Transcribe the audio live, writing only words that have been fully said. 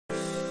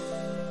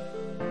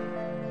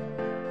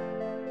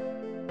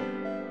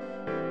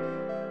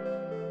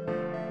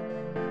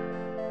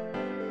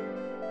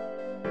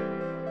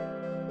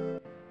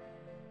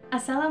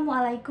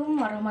Assalamualaikum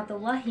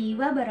warahmatullahi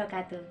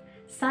wabarakatuh.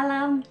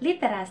 Salam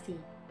literasi.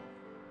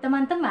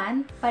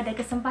 Teman-teman, pada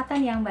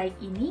kesempatan yang baik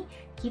ini,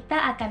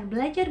 kita akan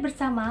belajar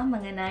bersama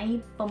mengenai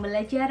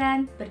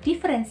pembelajaran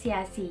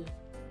berdiferensiasi.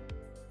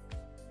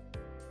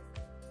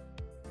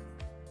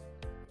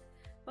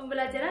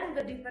 Pembelajaran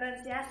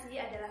berdiferensiasi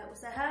adalah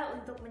usaha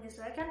untuk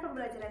menyesuaikan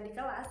pembelajaran di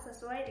kelas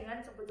sesuai dengan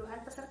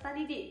kebutuhan peserta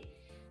didik.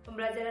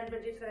 Pembelajaran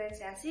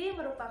berdiferensiasi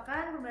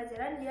merupakan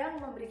pembelajaran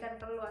yang memberikan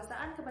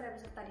keleluasaan kepada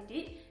peserta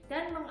didik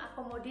dan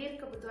mengakomodir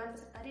kebutuhan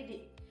peserta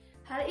didik.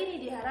 Hal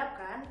ini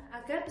diharapkan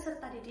agar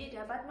peserta didik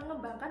dapat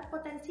mengembangkan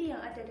potensi yang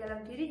ada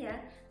dalam dirinya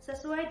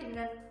sesuai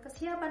dengan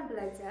kesiapan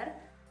belajar,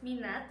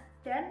 minat,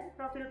 dan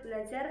profil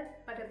belajar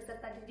pada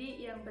peserta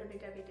didik yang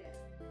berbeda-beda.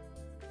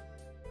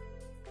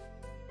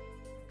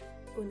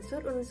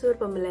 Unsur-unsur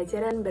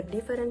pembelajaran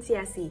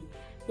berdiferensiasi.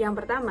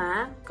 Yang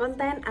pertama,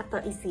 konten atau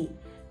isi.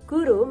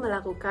 Guru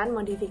melakukan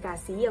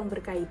modifikasi yang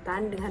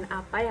berkaitan dengan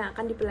apa yang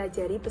akan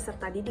dipelajari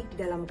peserta didik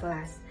di dalam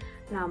kelas.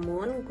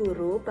 Namun,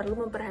 guru perlu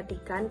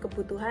memperhatikan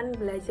kebutuhan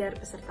belajar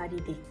peserta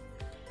didik.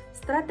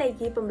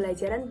 Strategi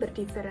pembelajaran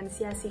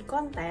berdiferensiasi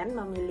konten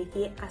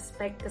memiliki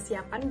aspek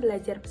kesiapan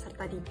belajar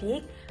peserta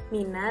didik,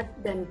 minat,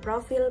 dan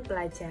profil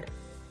pelajar.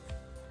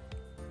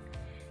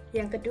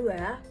 Yang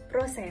kedua,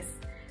 proses.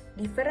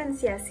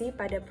 Diferensiasi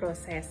pada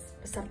proses.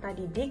 Peserta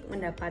didik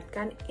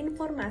mendapatkan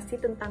informasi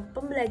tentang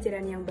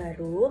pembelajaran yang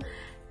baru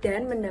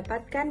dan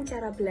mendapatkan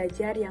cara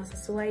belajar yang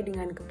sesuai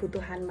dengan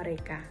kebutuhan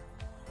mereka.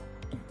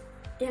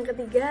 Yang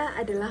ketiga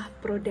adalah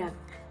produk.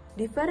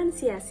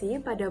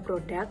 Diferensiasi pada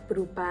produk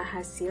berupa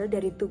hasil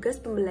dari tugas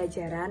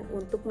pembelajaran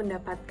untuk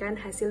mendapatkan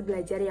hasil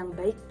belajar yang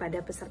baik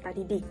pada peserta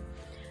didik.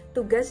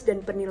 Tugas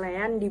dan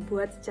penilaian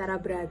dibuat secara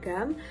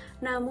beragam,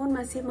 namun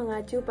masih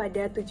mengacu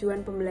pada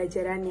tujuan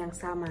pembelajaran yang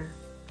sama.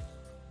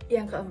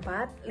 Yang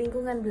keempat,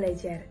 lingkungan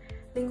belajar.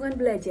 Lingkungan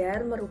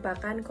belajar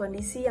merupakan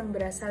kondisi yang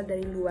berasal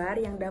dari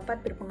luar yang dapat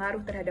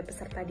berpengaruh terhadap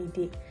peserta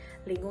didik.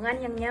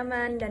 Lingkungan yang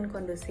nyaman dan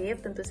kondusif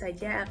tentu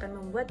saja akan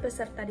membuat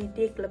peserta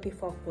didik lebih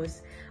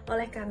fokus.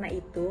 Oleh karena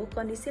itu,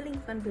 kondisi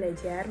lingkungan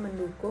belajar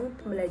mendukung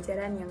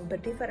pembelajaran yang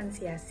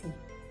berdiferensiasi.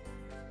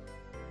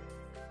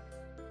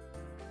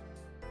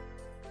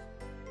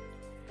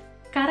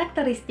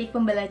 Karakteristik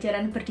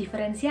pembelajaran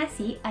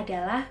berdiferensiasi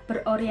adalah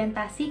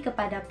berorientasi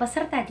kepada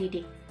peserta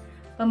didik.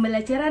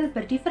 Pembelajaran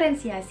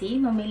berdiferensiasi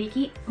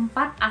memiliki 4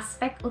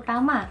 aspek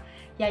utama,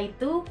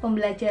 yaitu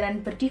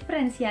pembelajaran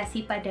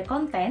berdiferensiasi pada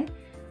konten,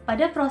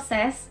 pada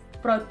proses,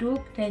 produk,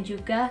 dan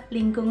juga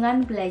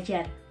lingkungan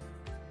belajar.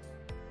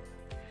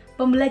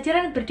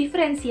 Pembelajaran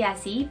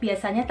berdiferensiasi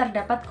biasanya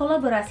terdapat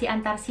kolaborasi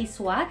antar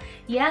siswa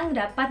yang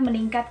dapat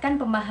meningkatkan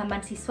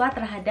pemahaman siswa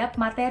terhadap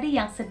materi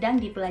yang sedang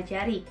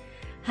dipelajari.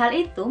 Hal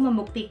itu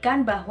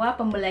membuktikan bahwa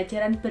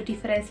pembelajaran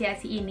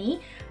berdiferensiasi ini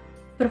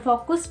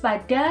berfokus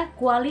pada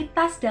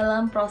kualitas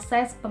dalam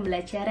proses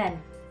pembelajaran.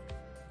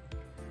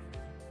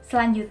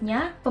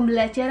 Selanjutnya,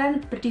 pembelajaran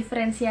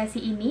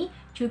berdiferensiasi ini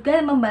juga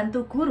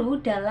membantu guru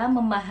dalam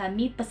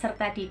memahami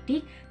peserta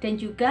didik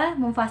dan juga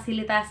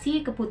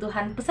memfasilitasi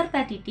kebutuhan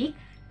peserta didik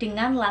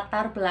dengan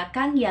latar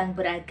belakang yang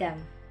beragam.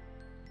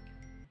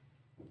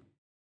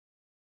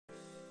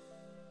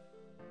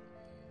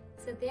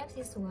 Setiap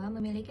siswa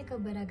memiliki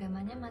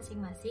keberagamannya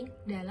masing-masing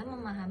dalam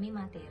memahami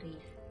materi.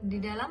 Di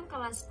dalam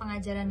kelas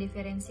pengajaran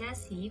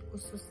diferensiasi,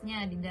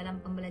 khususnya di dalam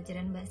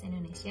pembelajaran bahasa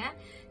Indonesia,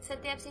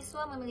 setiap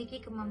siswa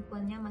memiliki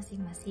kemampuannya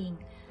masing-masing.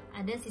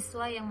 Ada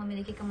siswa yang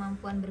memiliki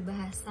kemampuan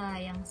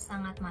berbahasa yang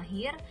sangat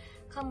mahir,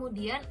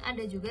 kemudian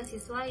ada juga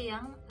siswa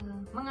yang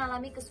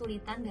mengalami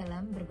kesulitan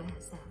dalam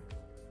berbahasa.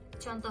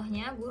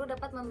 Contohnya, guru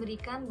dapat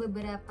memberikan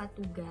beberapa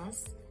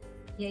tugas,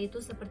 yaitu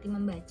seperti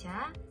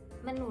membaca,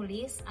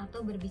 menulis,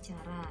 atau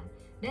berbicara.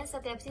 Dan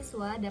setiap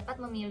siswa dapat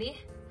memilih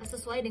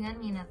sesuai dengan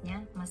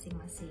minatnya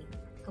masing-masing.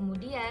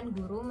 Kemudian,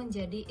 guru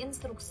menjadi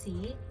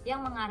instruksi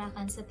yang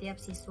mengarahkan setiap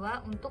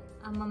siswa untuk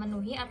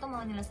memenuhi atau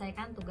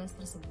menyelesaikan tugas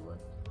tersebut.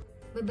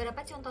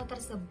 Beberapa contoh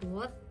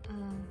tersebut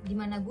di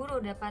mana guru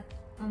dapat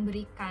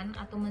memberikan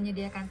atau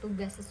menyediakan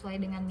tugas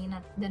sesuai dengan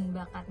minat dan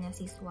bakatnya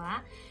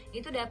siswa,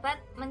 itu dapat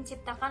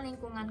menciptakan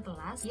lingkungan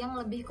kelas yang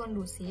lebih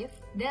kondusif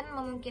dan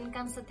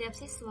memungkinkan setiap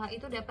siswa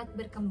itu dapat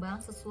berkembang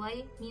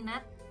sesuai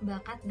minat,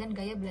 bakat, dan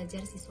gaya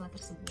belajar siswa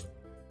tersebut.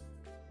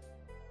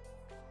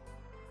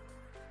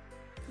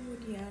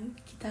 Kemudian,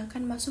 kita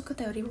akan masuk ke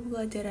teori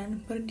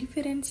pembelajaran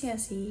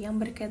berdiferensiasi yang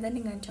berkaitan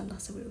dengan contoh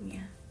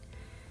sebelumnya.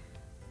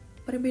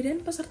 Perbedaan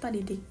peserta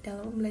didik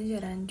dalam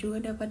pembelajaran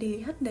juga dapat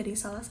dilihat dari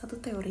salah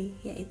satu teori,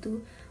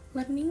 yaitu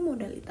learning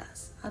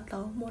modalitas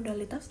atau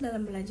modalitas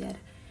dalam belajar,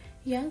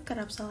 yang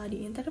kerap salah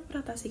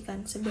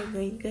diinterpretasikan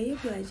sebagai gaya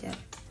belajar.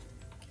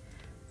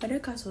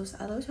 Pada kasus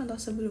atau contoh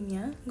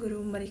sebelumnya,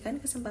 guru memberikan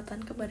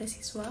kesempatan kepada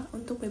siswa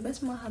untuk bebas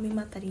memahami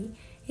materi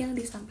yang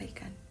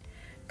disampaikan.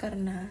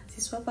 Karena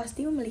siswa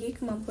pasti memiliki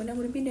kemampuan yang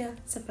berbeda,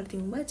 seperti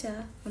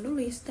membaca,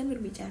 menulis, dan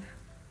berbicara.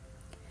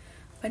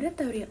 Pada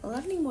teori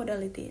learning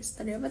modalities,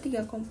 terdapat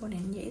 3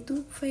 komponen,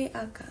 yaitu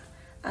VAK,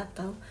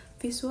 atau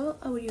visual,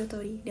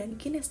 auditory, dan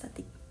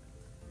kinestetik.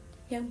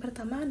 Yang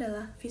pertama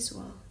adalah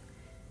visual.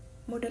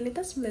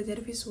 Modalitas belajar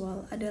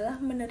visual adalah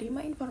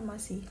menerima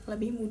informasi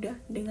lebih mudah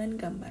dengan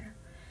gambar.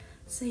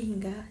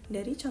 Sehingga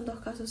dari contoh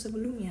kasus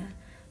sebelumnya,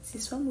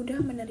 siswa mudah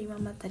menerima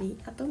materi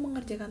atau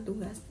mengerjakan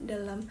tugas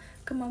dalam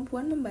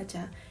kemampuan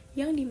membaca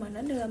yang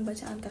dimana dalam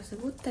bacaan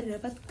tersebut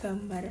terdapat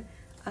gambar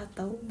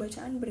atau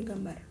bacaan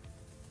bergambar.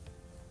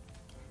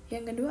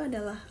 Yang kedua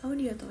adalah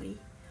auditory.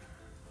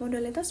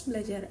 Modalitas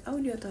belajar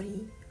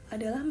auditory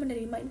adalah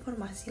menerima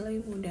informasi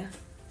lebih mudah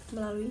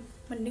melalui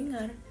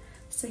mendengar,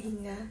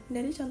 sehingga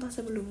dari contoh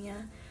sebelumnya,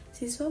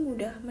 siswa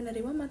mudah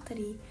menerima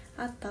materi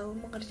atau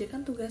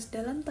mengerjakan tugas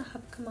dalam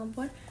tahap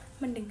kemampuan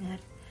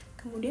mendengar,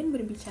 kemudian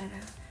berbicara,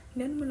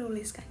 dan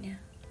menuliskannya.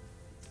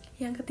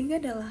 Yang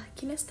ketiga adalah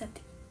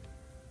kinestetik.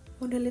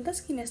 Modalitas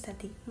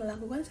kinestetik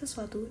melakukan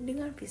sesuatu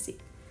dengan fisik,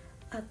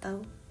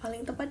 atau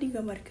paling tepat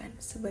digambarkan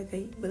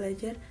sebagai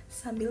belajar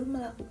sambil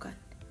melakukan,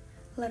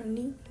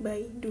 learning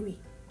by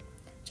doing.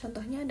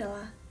 Contohnya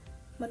adalah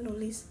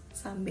menulis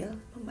sambil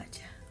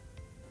membaca.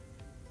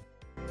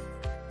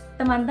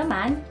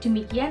 Teman-teman,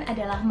 demikian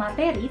adalah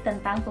materi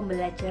tentang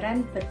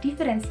pembelajaran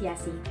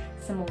berdiferensiasi.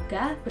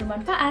 Semoga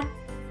bermanfaat.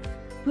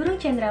 Burung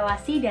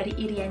Cendrawasih dari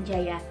Irian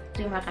Jaya.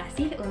 Terima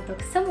kasih untuk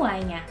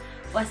semuanya.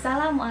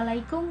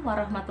 Wassalamualaikum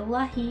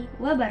warahmatullahi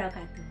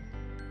wabarakatuh.